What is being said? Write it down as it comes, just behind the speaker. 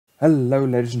Hello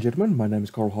ladies and gentlemen, my name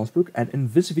is Carl Haasbroek, and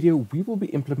in this video we will be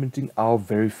implementing our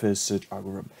very first search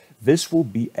algorithm. This will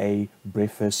be a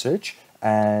breadth first search,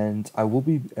 and I will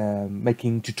be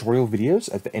making tutorial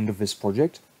videos at the end of this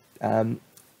project.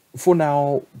 For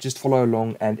now, just follow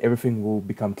along and everything will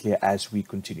become clear as we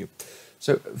continue.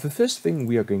 So the first thing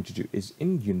we are going to do is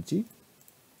in Unity,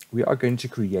 we are going to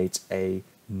create a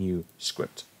new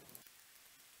script.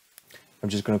 I'm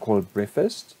just going to call it breadth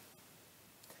first.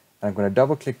 I'm going to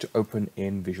double click to open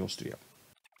in Visual Studio.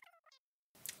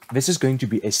 This is going to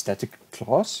be a static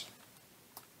class.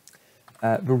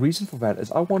 The reason for that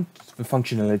is I want the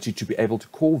functionality to be able to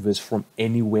call this from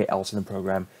anywhere else in the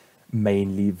program,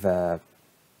 mainly the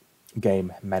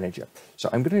game manager. So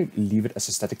I'm going to leave it as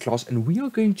a static class, and we are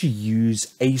going to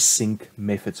use async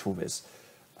methods for this.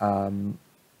 The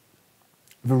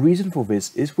reason for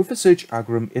this is with the search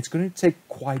algorithm, it's going to take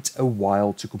quite a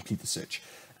while to complete the search,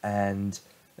 and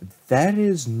that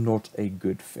is not a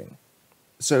good thing.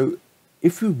 So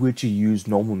if we were to use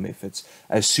normal methods,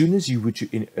 as soon as you were to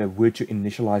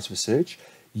initialize the search,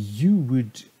 you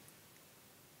would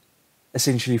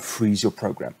essentially freeze your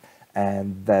program,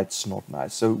 and that's not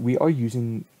nice. So we are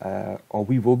using, or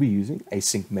we will be using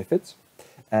async methods.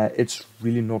 It's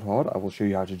really not hard. I will show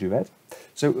you how to do that.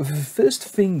 So the first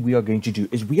thing we are going to do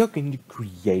is we are going to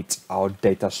create our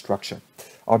data structure.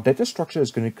 Our data structure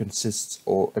is going to consist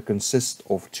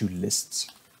of two lists,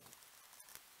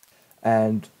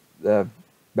 and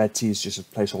that T is just a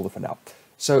placeholder for now.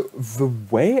 So the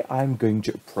way I'm going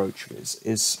to approach this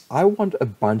is I want a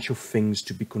bunch of things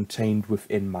to be contained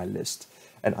within my list,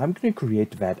 and I'm going to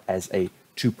create that as a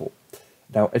tuple.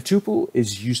 Now, a tuple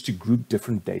is used to group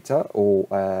different data or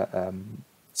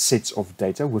sets of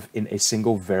data within a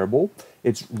single variable.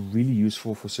 It's really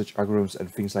useful for search algorithms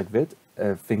and things like that.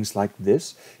 Things like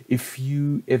this. If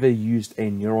you ever used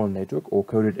a neural network or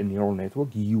coded a neural network,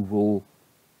 you will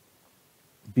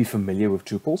be familiar with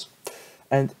tuples.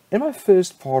 And in my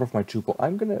first part of my tuple,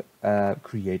 I'm going to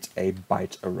create a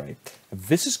byte array.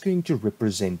 This is going to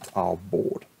represent our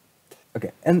board.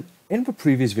 Okay, and in the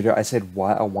previous video, I said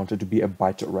why I wanted to be a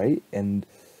byte array, and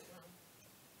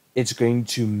it's going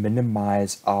to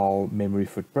minimize our memory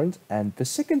footprint. And the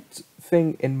second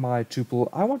thing in my tuple,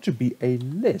 I want to be a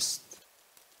list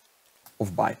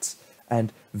of bytes,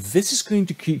 and this is going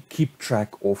to keep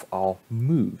track of our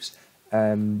moves.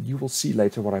 You will see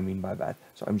later what I mean by that.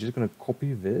 So I'm just going to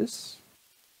copy this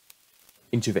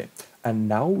into there, and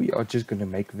now we are just going to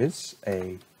make this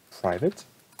a private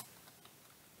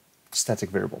static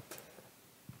variable.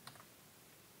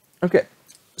 Okay,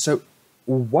 so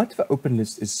what the open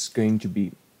list is going to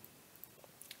be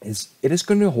is it is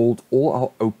going to hold all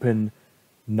our open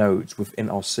nodes within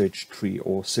our search tree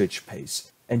or search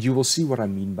space, and you will see what I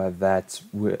mean by that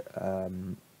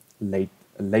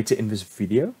later in this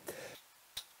video.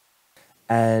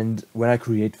 And when I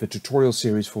create the tutorial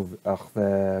series for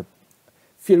the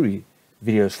theory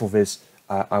videos for this,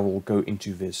 I will go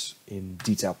into this in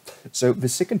detail. So the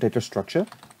second data structure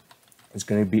is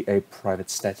going to be a private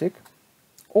static,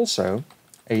 also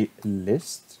a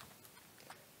list,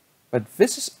 but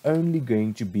this is only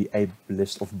going to be a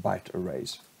list of byte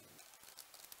arrays.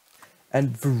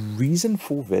 And the reason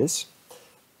for this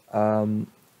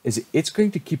is it's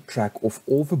going to keep track of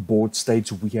all the board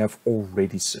states we have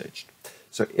already searched.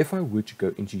 So if I were to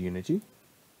go into Unity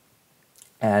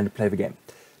and play the game,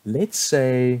 let's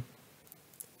say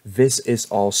this is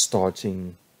our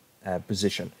starting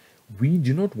position. We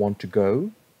do not want to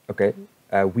go, okay,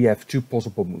 we have two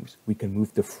possible moves. We can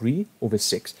move the 3 or the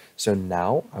 6. So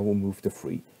now I will move the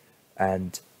 3.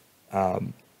 And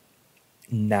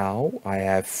now I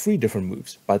have 3 different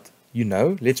moves. But, you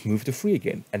know, let's move the 3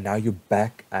 again. And now you're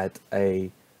back at a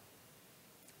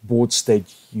board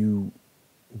state you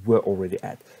were already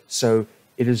at. So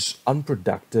it is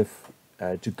unproductive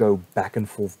to go back and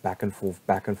forth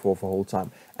the whole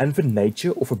time. And the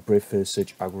nature of a breadth first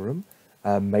search algorithm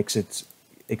makes it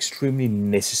extremely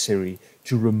necessary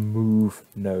to remove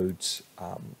nodes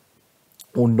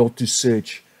or not to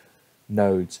search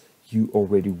nodes you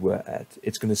already were at.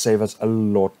 It's going to save us a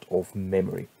lot of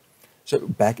memory. So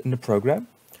back in the program,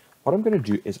 what I'm going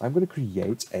to do is I'm going to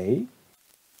create a...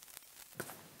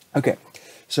 Okay,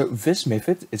 so this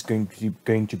method is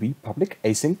going to be public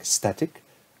async static,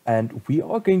 and we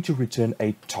are going to return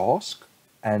a task,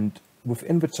 and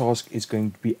within the task is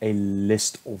going to be a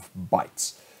list of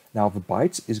bytes. Now the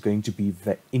bytes is going to be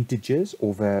the integers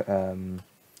or the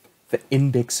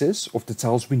indexes of the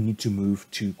tiles we need to move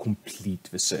to complete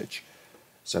the search.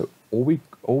 So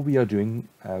all we are doing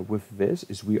with this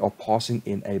is we are passing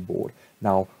in a board.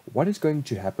 Now what is going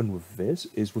to happen with this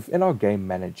is within our game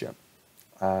manager,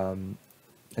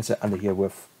 let's say under here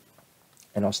with,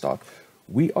 and I'll start.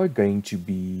 We are going to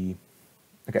be,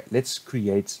 okay, let's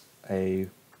create a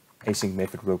async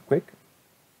method real quick.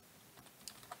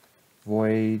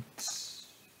 Void,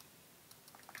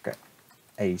 okay,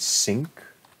 async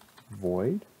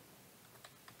void.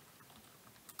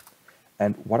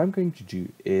 And what I'm going to do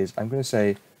is I'm going to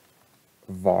say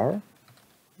var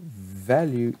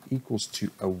value equals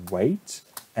to await,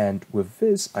 and with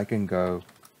this I can go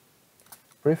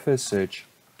prefer search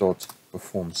dot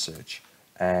perform search,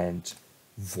 and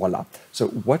voila. So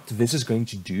what this is going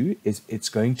to do is it's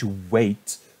going to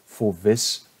wait for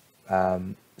this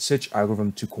search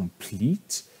algorithm to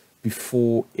complete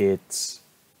before it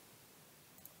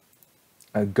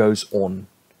goes on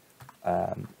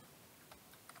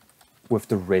with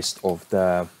the rest of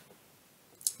the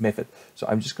method. So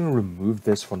I'm just going to remove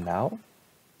this for now.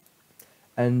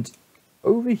 And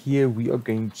over here, we are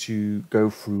going to go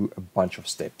through a bunch of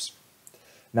steps.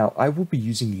 Now, I will be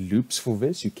using loops for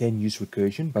this. You can use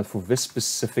recursion, but for this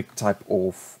specific type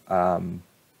of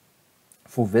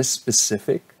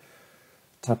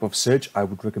search, I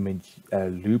would recommend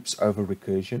loops over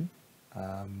recursion,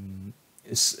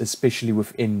 especially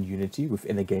within Unity,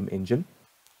 within a game engine.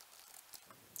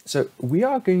 So we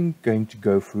are going to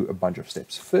go through a bunch of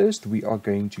steps. First, we are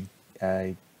going to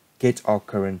get our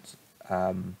current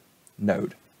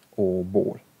node or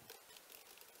board.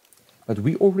 But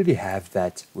we already have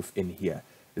that within here.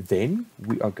 Then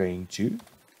we are going to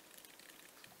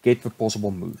get the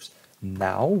possible moves.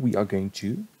 Now we are going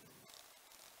to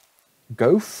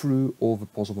go through all the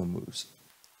possible moves.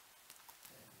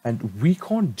 And we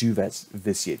can't do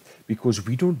this yet because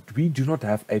we do not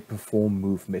have a perform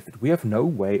move method. We have no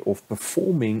way of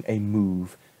performing a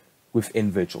move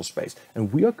within virtual space.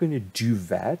 And we are going to do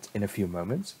that in a few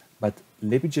moments, but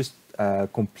let me just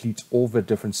complete all the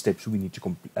different steps we need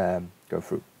to go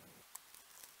through.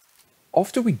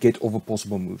 After we get all the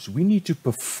possible moves, we need to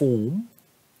perform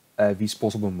these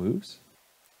possible moves,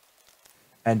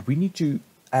 and we need to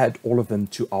add all of them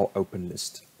to our open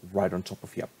list right on top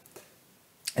of here.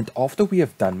 And after we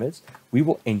have done this, we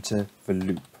will enter the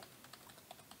loop.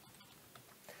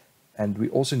 And we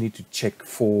also need to check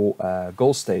for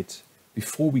goal state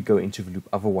before we go into the loop,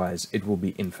 otherwise it will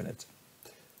be infinite.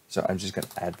 So I'm just going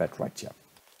to add that right here.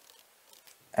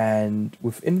 And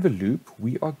within the loop,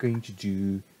 we are going to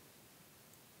do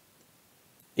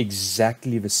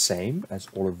exactly the same as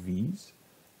all of these.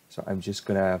 So I'm just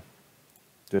going to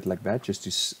do it like that, just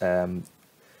to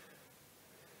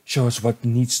show us what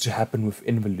needs to happen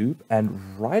within the loop.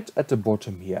 And right at the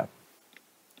bottom here,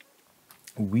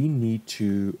 we need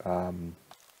to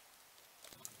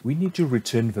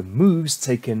return the moves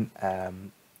taken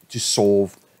to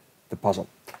solve the puzzle.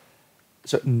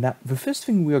 So now the first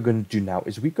thing we are going to do now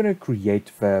is we're going to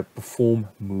create the perform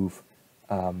move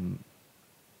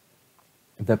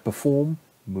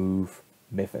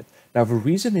method. Now the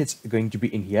reason it's going to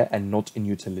be in here and not in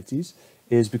utilities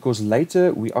is because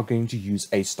later we are going to use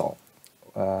A star.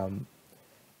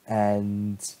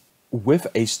 And with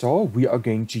A star, we are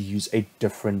going to use a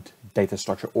different data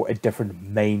structure or a different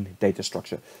main data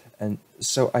structure. And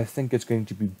so I think it's going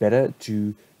to be better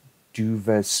to do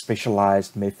the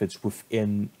specialized methods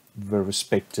within the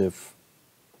respective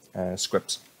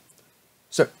scripts.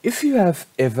 So if you have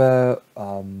ever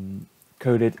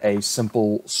coded a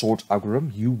simple sort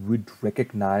algorithm, you would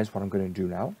recognize what I'm going to do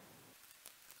now.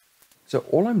 So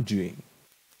all I'm doing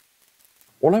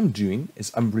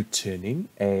is I'm returning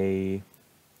a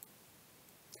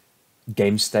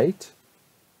game state.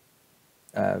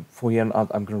 For here,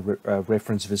 I'm going to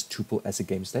reference this tuple as a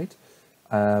game state.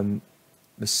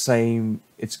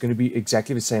 It's going to be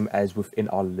exactly the same as within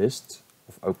our list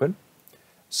of open.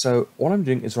 So all I'm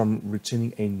doing is I'm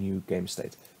returning a new game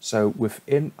state. So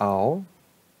within our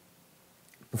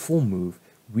perform move,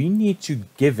 we need to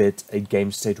give it a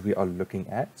game state we are looking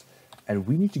at, and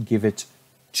we need to give it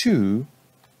 2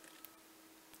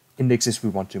 indexes we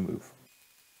want to move.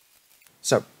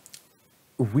 So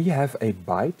we have a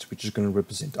byte which is going to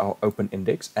represent our open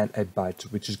index and a byte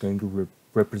which is going to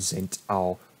represent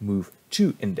our move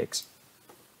to index.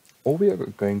 All we are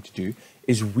going to do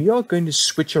is we are going to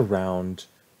switch around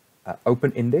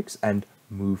open index and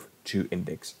move to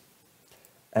index.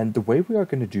 And the way we are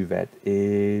going to do that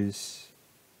is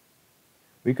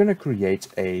we're going to create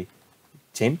a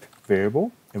temp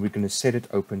variable and we're going to set it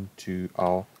open to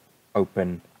our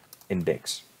open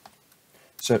index.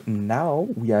 So now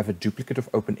we have a duplicate of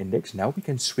open index. Now we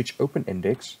can switch open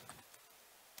index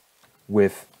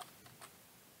with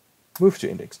move to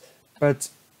index. But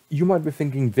you might be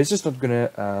thinking this is not going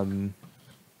to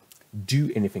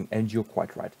do anything, and you're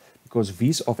quite right. because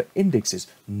these are the indexes,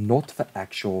 not the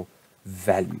actual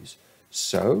values.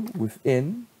 So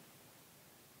within,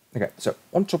 okay, so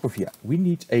on top of here, we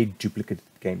need a duplicate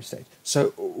game state. So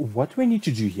what we need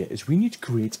to do here is we need to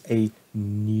create a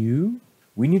new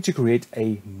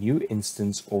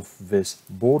instance of this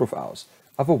board of ours.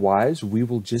 Otherwise, we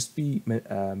will just be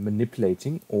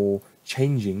manipulating or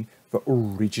changing the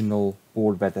original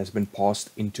board that has been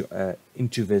passed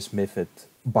into this method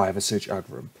by the search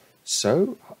algorithm.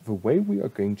 So the way we are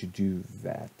going to do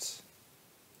that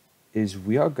is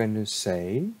we are going to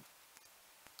say,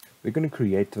 we're going to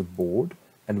create the board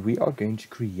and we are going to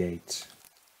create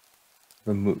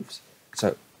the moves.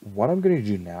 So what I'm going to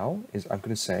do now is I'm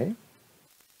going to say,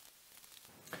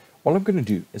 all I'm going to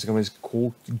do is I'm going to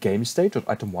call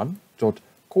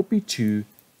GameState.item1.copy to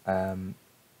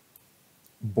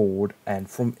board and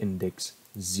from index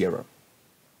 0.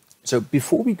 So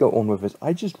before we go on with this,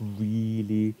 I just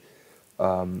really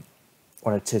want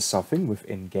to test something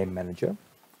within Game Manager.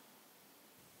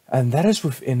 And that is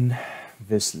within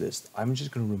this list. I'm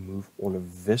just going to remove all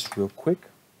of this real quick.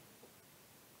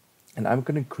 And I'm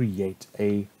going to create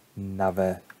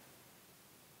another,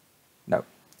 no,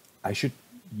 I should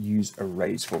use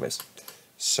arrays for this.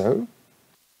 So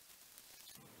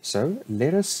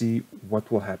let us see what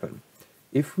will happen.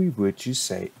 If we were to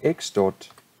say x dot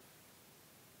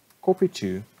copy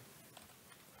to,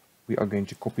 we are going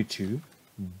to copy to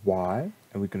y,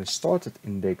 and we're going to start at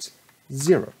index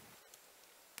 0.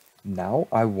 Now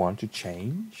I want to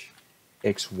change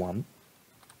x1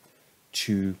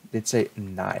 to, let's say,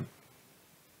 9.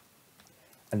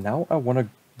 And now I want to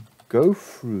go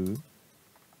through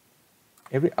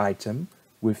every item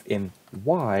within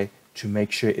y to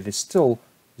make sure it is still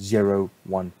 0,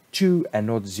 1, 2 and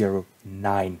not 0,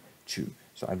 9, 2.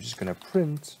 So I'm just going to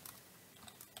print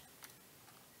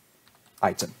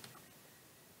item.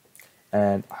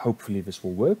 And hopefully this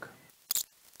will work.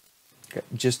 Okay,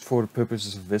 just for the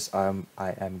purposes of this, I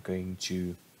am going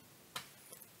to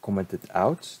comment it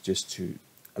out just to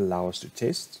allow us to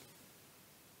test.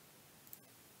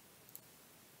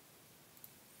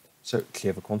 So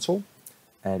clear the console,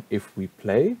 and if we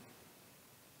play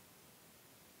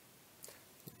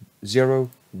 0,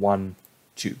 1,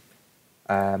 2,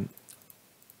 and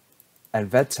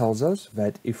that tells us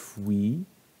that if we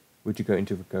were to go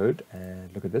into the code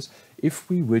and look at this, if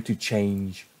we were to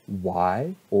change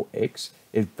y or x,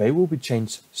 they will be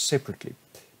changed separately,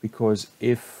 because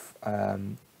if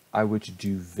I were to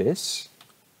do this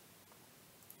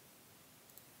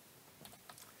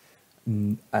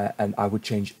and I would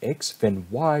change x, then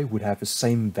y would have the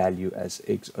same value as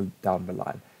x down the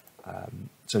line.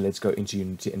 So let's go into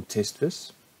Unity and test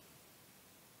this.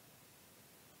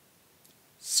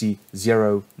 See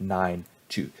 0, 9,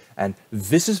 2. And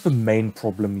this is the main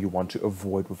problem you want to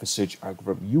avoid with a search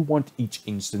algorithm. You want each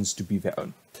instance to be their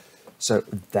own. So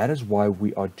that is why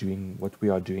we are doing what we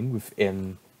are doing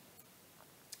within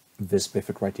this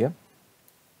method right here.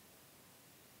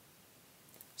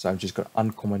 So I'm just going to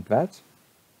uncomment that.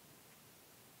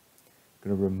 I'm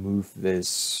going to remove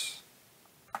this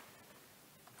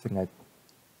thing like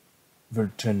the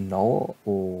return null,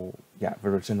 or yeah,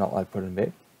 the return null I put in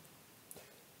there.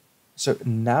 So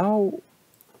now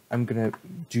I'm going to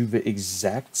do the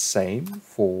exact same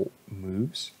for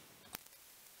moves.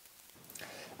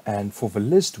 And for the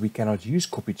list, we cannot use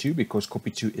copy to because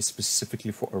copy to is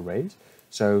specifically for arrays.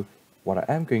 So what I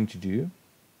am going to do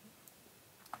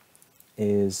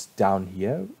is down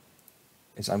here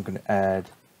is I'm going to add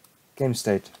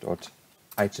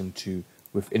GameState.item2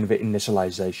 within the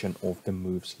initialization of the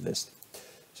moves list.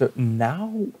 So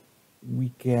now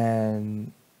we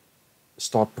can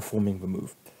start performing the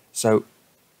move. So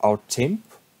our temp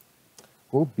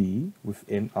will be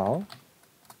within our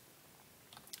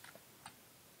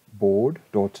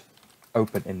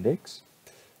board.openIndex,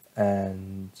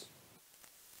 and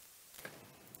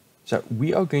so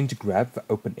we are going to grab the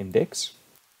open index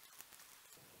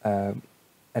and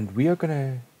we are going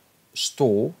to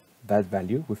store that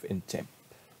value within temp.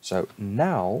 So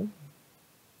now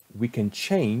we can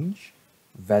change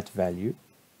that value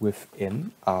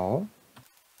within our,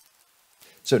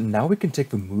 so now we can take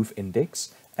the move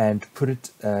index and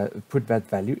put that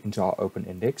value into our open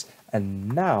index, and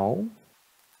now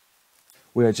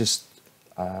we are just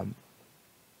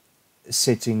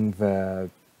setting the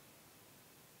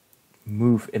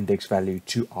move index value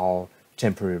to our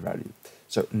temporary value.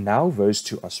 So now those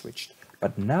two are switched,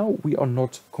 but now we are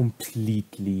not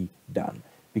completely done,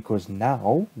 because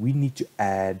now we need to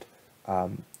add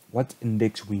what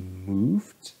index we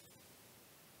moved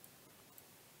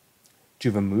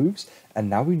to the moves, and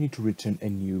now we need to return a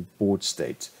new board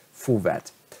state for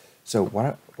that. So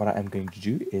what I am going to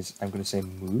do is I'm going to say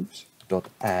moves dot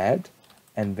add,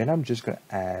 and then I'm just going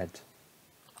to add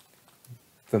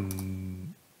the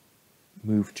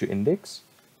move to index,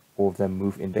 or the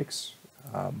move index.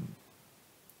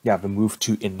 Yeah, the move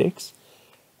to index.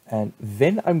 And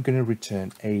then I'm going to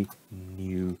return a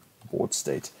new board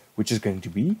state, which is going to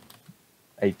be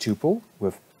a tuple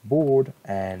with board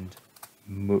and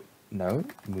moves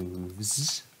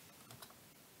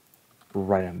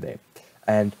right on there.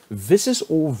 And this is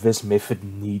all this method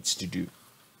needs to do.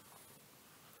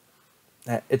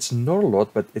 It's not a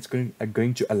lot, but it's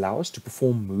going to allow us to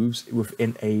perform moves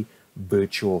within a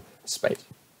virtual space.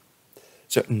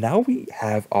 So now we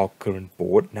have our current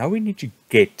board. Now we need to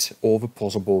get all the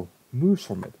possible moves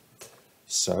from it.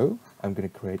 So I'm going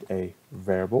to create a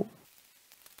variable.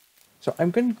 So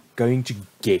I'm going to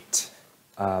get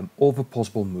all the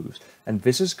possible moves, and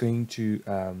this is going to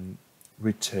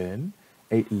return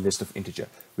a list of integer,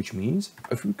 which means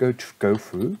if we go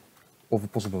through all the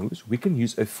possible moves, we can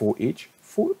use a for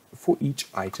each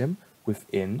item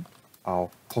within our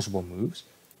possible moves.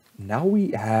 Now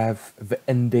we have the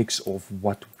index of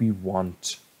what we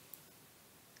want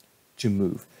to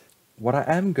move. What I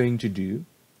am going to do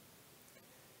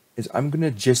is I'm going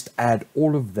to just add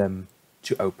all of them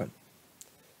to open.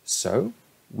 So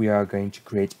we are going to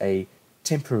create a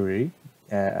temporary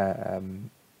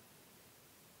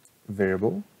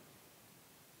variable.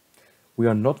 We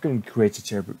are not going to create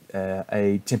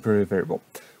a temporary variable.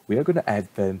 We are going to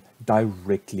add them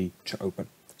directly to open.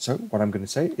 So what I'm going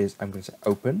to say is I'm going to say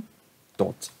open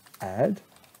dot add,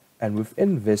 and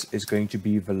within this is going to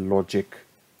be the logic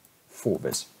for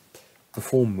this,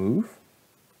 before move.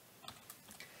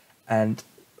 And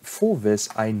for this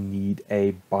I need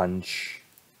a bunch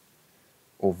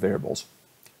of variables.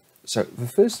 So the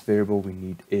first variable we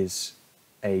need is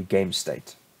a game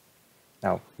state.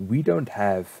 Now we don't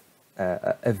have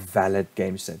a valid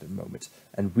game state at the moment,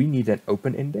 and we need an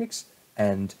open index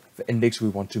and the index we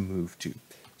want to move to.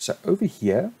 So over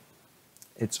here,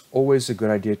 it's always a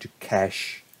good idea to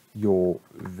cache your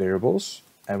variables.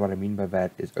 And what I mean by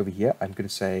that is over here, I'm going to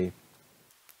say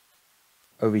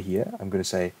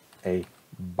a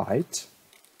byte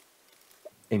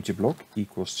empty block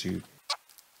equals to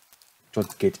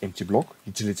dot get empty block,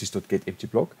 utilities dot get empty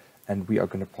block, and we are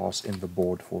going to pass in the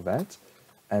board for that.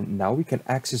 And now we can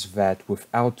access that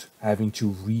without having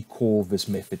to recall this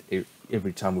method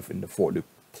every time within the for loop.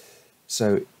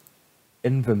 So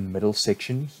in the middle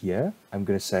section here, I'm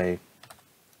going to say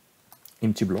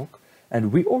empty block,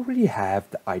 and we already have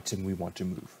the item we want to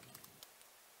move,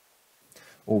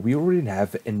 or we already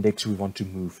have the index we want to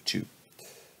move to.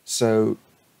 So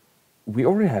we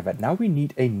already have that. Now we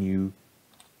need a new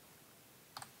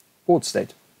board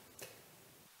state.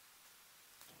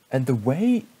 And the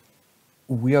way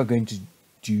we are going to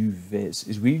do this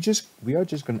is we are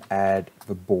just going to add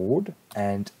the board,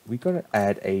 and we're going to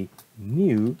add a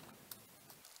new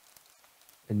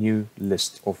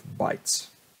list of bytes.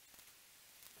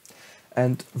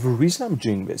 And the reason I'm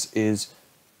doing this is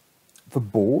the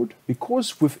board,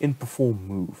 because within perform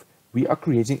move we are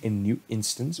creating a new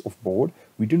instance of board.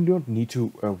 We do not need to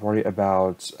worry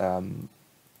about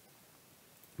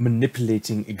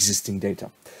manipulating existing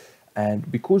data.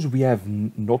 And because we have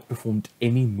not performed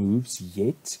any moves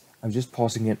yet, I'm just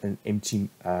passing in an empty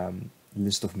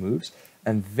list of moves,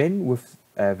 and then with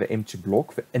the empty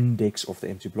block, the index of the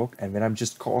empty block, and then I'm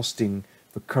just casting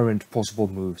the current possible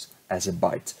moves as a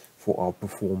byte for our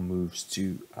perform moves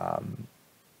to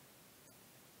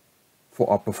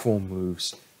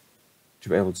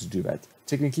be able to do that.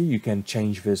 Technically, you can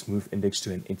change this move index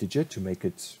to an integer to make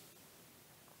it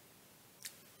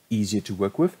easier to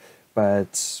work with,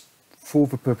 but for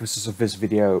the purposes of this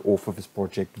video or for this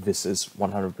project, this is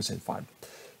 100% fine.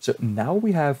 So now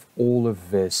we have all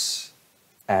of this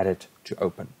added to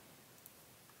open.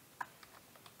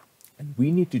 And we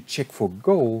need to check for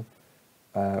goal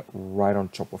right on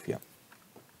top of here.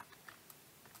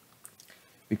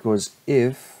 Because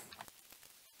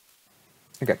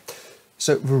okay,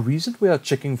 so the reason we are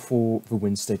checking for the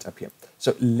win state up here.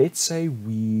 So let's say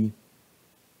we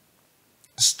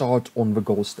start on the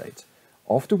goal state.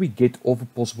 After we get all the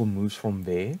possible moves from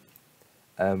there,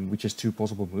 which is 2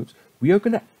 possible moves, we are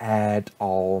going to add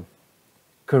our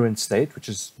current state, which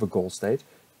is the goal state,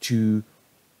 to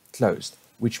closed,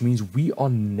 which means we are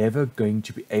never going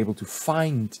to be able to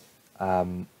find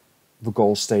the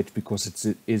goal state because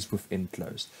it is within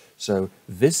closed. So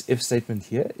this if statement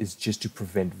here is just to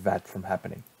prevent that from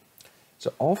happening.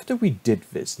 So after we did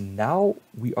this, now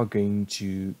we are going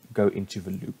to go into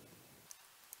the loop.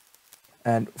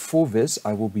 And for this,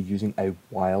 I will be using a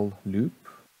while loop.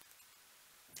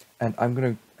 And I'm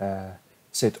going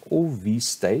set all these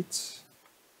states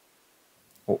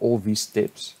or all these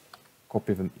steps,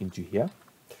 copy them into here.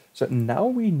 So now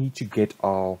we need to get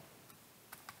our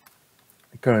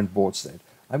current board state.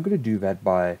 I'm going to do that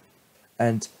by,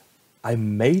 and I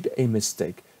made a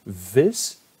mistake.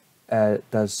 This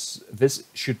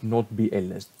should not be a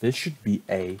list. This should be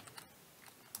a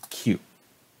queue.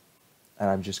 And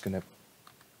I'm just going to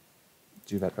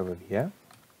do that over here.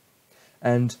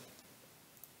 And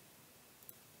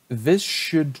this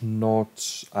should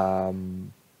not,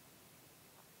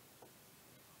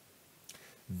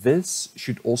 this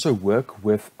should also work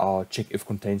with our check if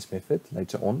contains method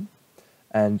later on.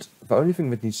 And the only thing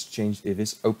that needs to change is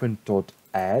this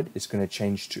open.add is going to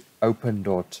change to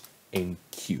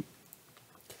open.enqueue.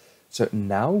 So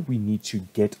now we need to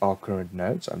get our current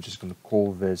node. So I'm just going to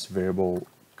call this variable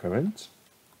current.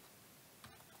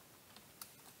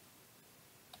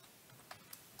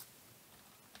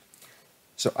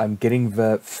 So I'm getting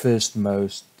the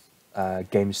firstmost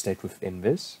game state within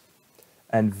this.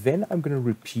 And then I'm going to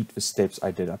repeat the steps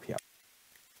I did up here.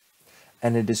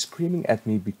 And it is screaming at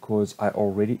me because I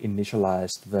already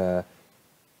initialized the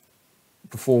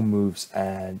perform moves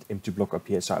and empty block up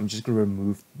here. So I'm just going to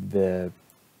remove the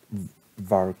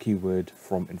var keyword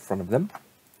from in front of them.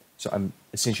 So I'm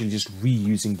essentially just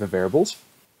reusing the variables.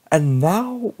 And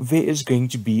now there is going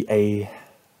to be a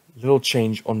little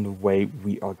change on the way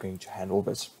we are going to handle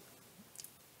this.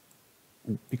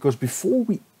 Because before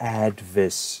we add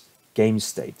this game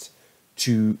state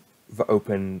to the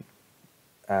open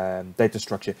data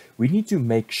structure, we need to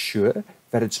make sure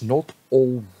that it's not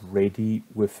already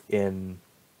within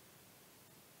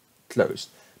closed.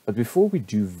 But before we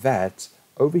do that,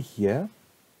 over here,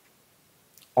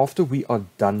 after we are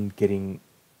done getting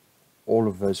all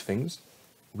of those things,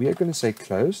 we are going to say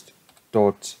closed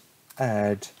dot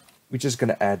add. We're just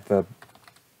going to add the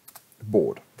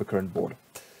board, the current board.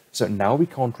 So now we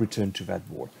can't return to that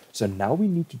board. So now we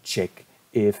need to check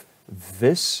if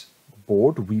this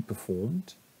board we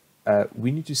performed,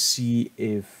 we need to see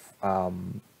if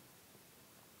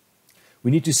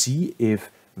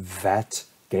that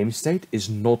game state is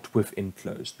not within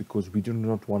closed, because we do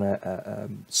not want to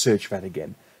search that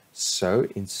again. So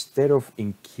instead of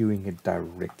enqueuing it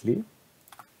directly,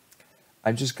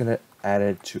 I'm just going to add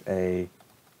it to a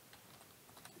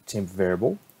temp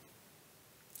variable.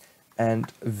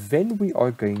 And then we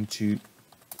are going to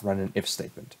run an if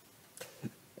statement.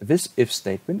 This if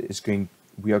statement is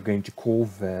we are going to call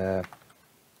the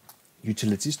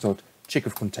utilities.check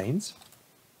if contains.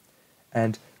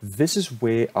 And this is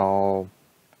where our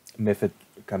method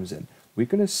comes in. We're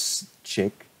going to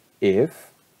check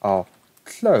if our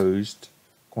closed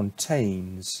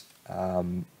contains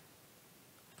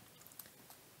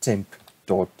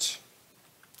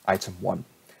temp.item1,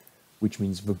 which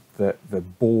means the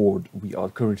board we are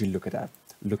currently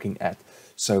looking at.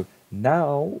 So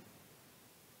now,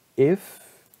 if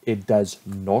it does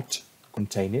not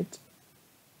contain it,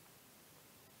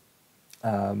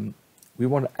 we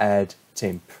want to add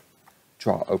temp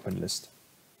to our open list.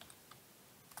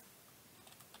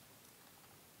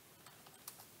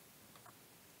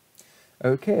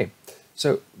 Okay,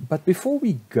 so, but before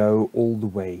we go all the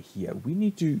way here, we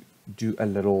need to do a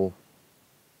little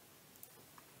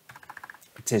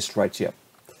test right here.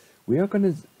 We're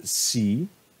going to see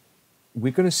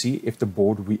if the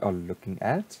board we are looking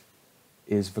at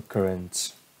is the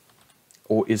current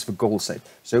or is the goal state.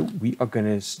 So we are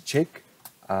going to check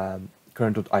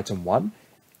current.item1.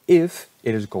 If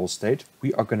it is goal state,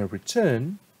 we are going to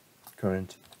return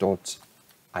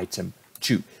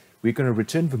current.item2. We're going to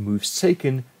return the moves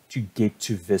taken to get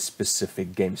to this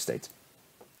specific game state.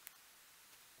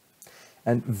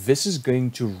 And this is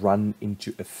going to run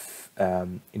into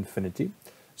infinity.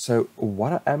 So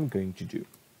what I am going to do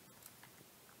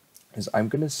is I'm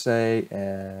going to say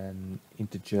an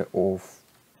integer of,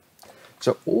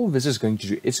 so all this is going to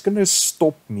do, it's going to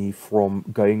stop me from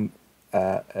going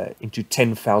into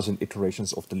 10,000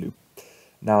 iterations of the loop.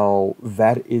 Now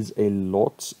that is a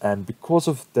lot, and because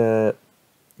of the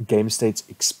game states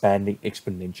expanding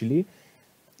exponentially,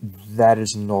 that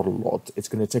is not a lot. It's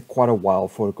going to take quite a while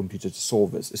for a computer to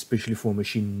solve this, especially for a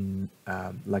machine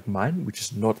like mine, which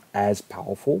is not as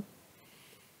powerful.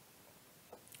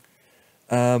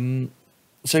 So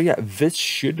yeah, this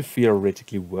should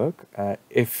theoretically work.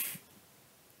 If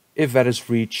that is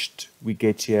reached, we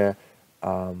get here.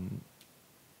 All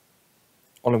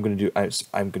I'm going to do is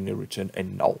I'm going to return a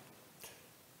null.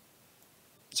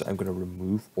 So I'm going to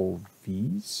remove all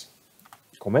these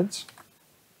comments.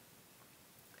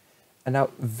 And now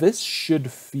this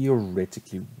should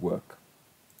theoretically work.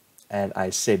 And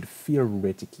I said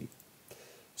theoretically.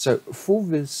 So for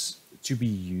this to be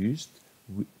used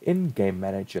in Game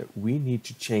Manager, we need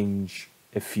to change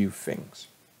a few things.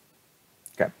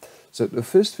 Okay, so the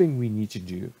first thing we need to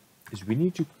do is we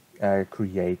need to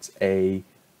create a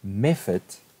method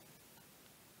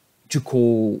to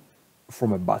call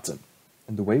from a button.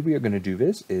 And the way we are going to do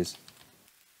this is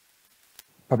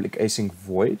public async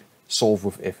void solve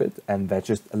with effort, and that's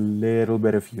just a little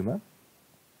bit of humor.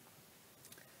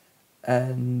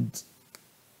 And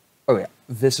oh yeah,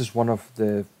 this is one of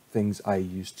the things I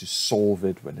use to solve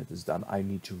it when it is done. I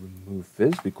need to remove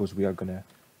this because we are going to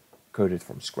code it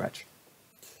from scratch.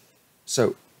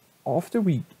 So after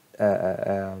we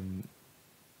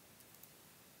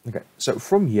okay, so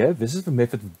from here, this is the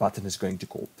method the button is going to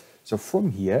call. So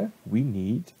from here, we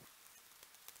need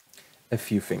a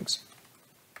few things.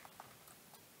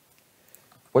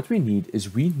 What we need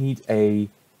is we need a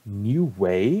new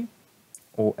way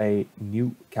or a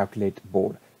new calculate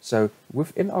board. So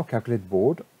within our calculate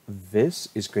board, this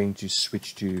is going to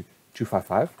switch to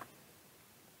 255.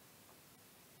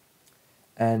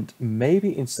 And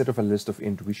maybe instead of a list of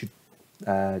int, we should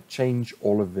change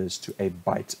all of this to a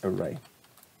byte array.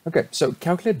 Okay, so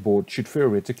calculate board should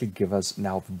theoretically give us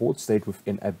now the board state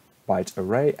within a byte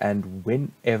array, and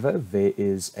whenever there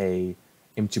is a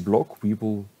empty block, we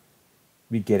will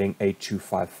be getting a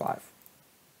 255.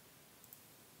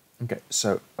 Okay,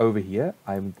 so over here,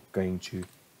 I'm going to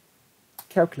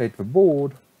calculate the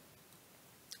board,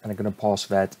 and I'm going to pass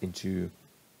that into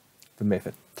the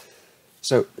method.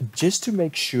 So just to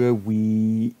make sure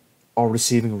we are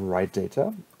receiving the right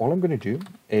data, all I'm going to do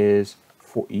is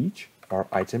for each our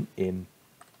item in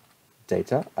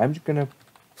data, I'm just going to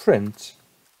print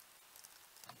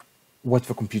what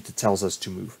the computer tells us to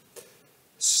move.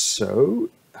 So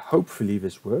hopefully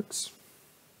this works.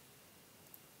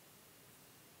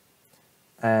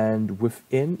 And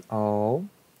within our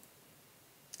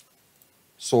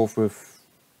solve with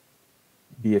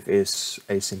BFS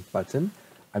async button,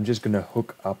 I'm just going to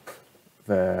hook up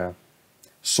the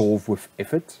solve with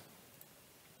effort,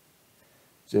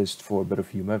 just for a bit of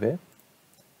humor there.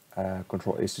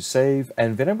 Control S to save,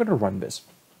 and then I'm going to run this.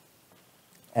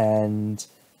 And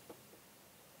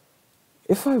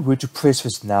if I were to press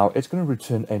this now, it's going to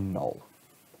return a null.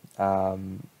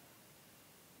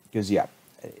 Because yeah,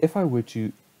 if I were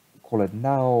to call it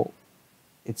now,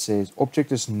 it says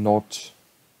object is not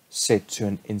set to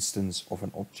an instance of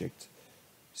an object.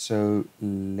 So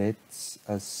let's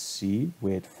see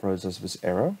where it throws us this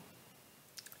error.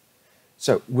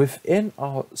 So within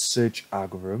our search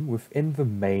algorithm, within the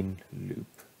main loop,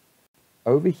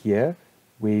 over here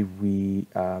where we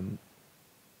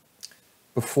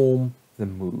perform the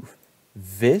move,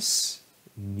 this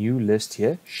new list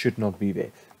here should not be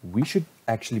there. We should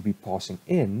actually be passing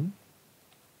in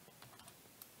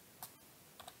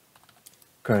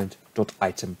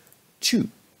current.item2,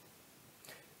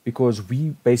 because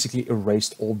we basically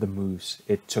erased all the moves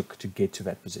it took to get to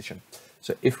that position.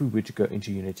 So if we were to go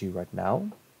into Unity right now,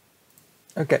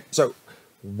 okay, so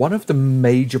one of the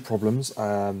major problems,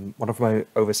 one of my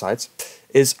oversights,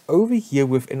 is over here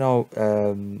within our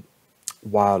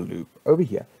while loop, over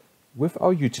here, with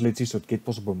our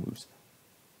utilities.getPossibleMoves,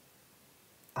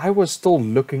 I was still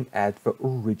looking at the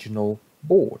original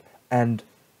board and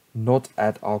not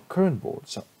at our current board.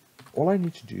 So all I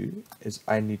need to do is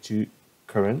I need to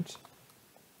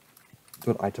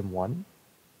current.item1,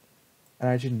 and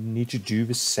I just need to do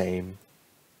the same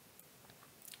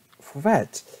for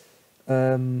that.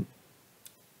 And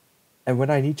when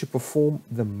I need to perform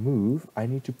the move, I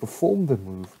need to perform the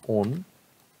move on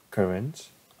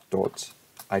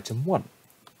current.item1,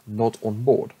 not on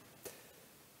board.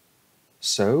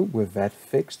 So with that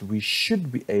fixed, we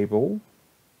should be able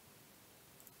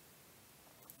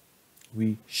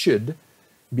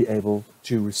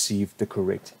to receive the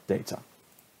correct data.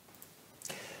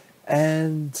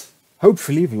 And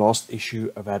hopefully the last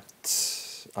issue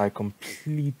that I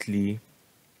completely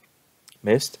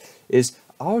missed is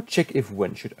our check if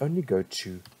win should only go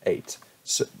to 8.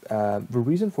 So the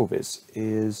reason for this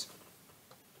is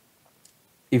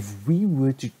if we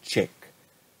were to check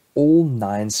all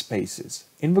 9 spaces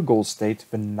in the goal state,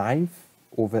 the 9th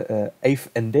or the 8th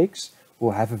index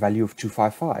will have a value of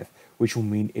 255, which will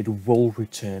mean it will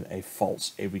return a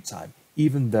false every time,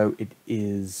 even though it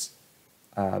is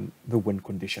the win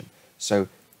condition. So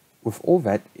with all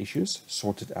that issues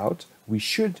sorted out, we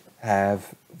should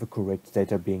have the correct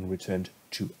data being returned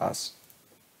to us.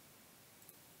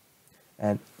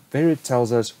 And there it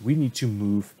tells us we need to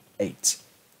move 8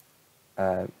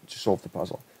 to solve the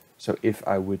puzzle. So if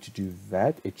I were to do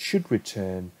that, it should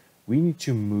we need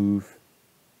to move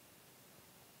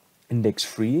index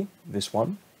 3, this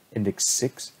one, index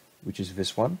 6, which is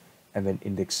this one, and then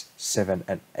index 7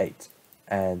 and 8.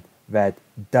 And that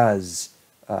does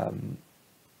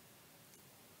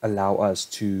allow us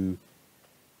to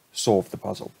solve the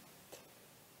puzzle.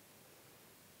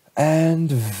 And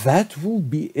that will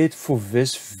be it for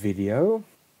this video.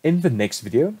 In the next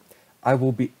video, I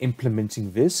will be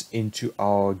implementing this into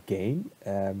our game.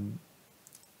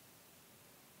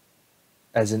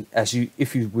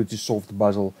 If you were to solve the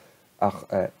puzzle,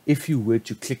 if you were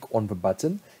to click on the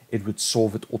button, it would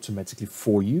solve it automatically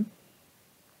for you.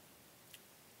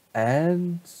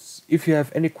 And if you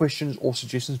have any questions or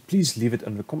suggestions, please leave it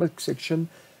in the comment section.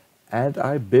 And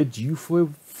I bid you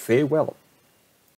farewell.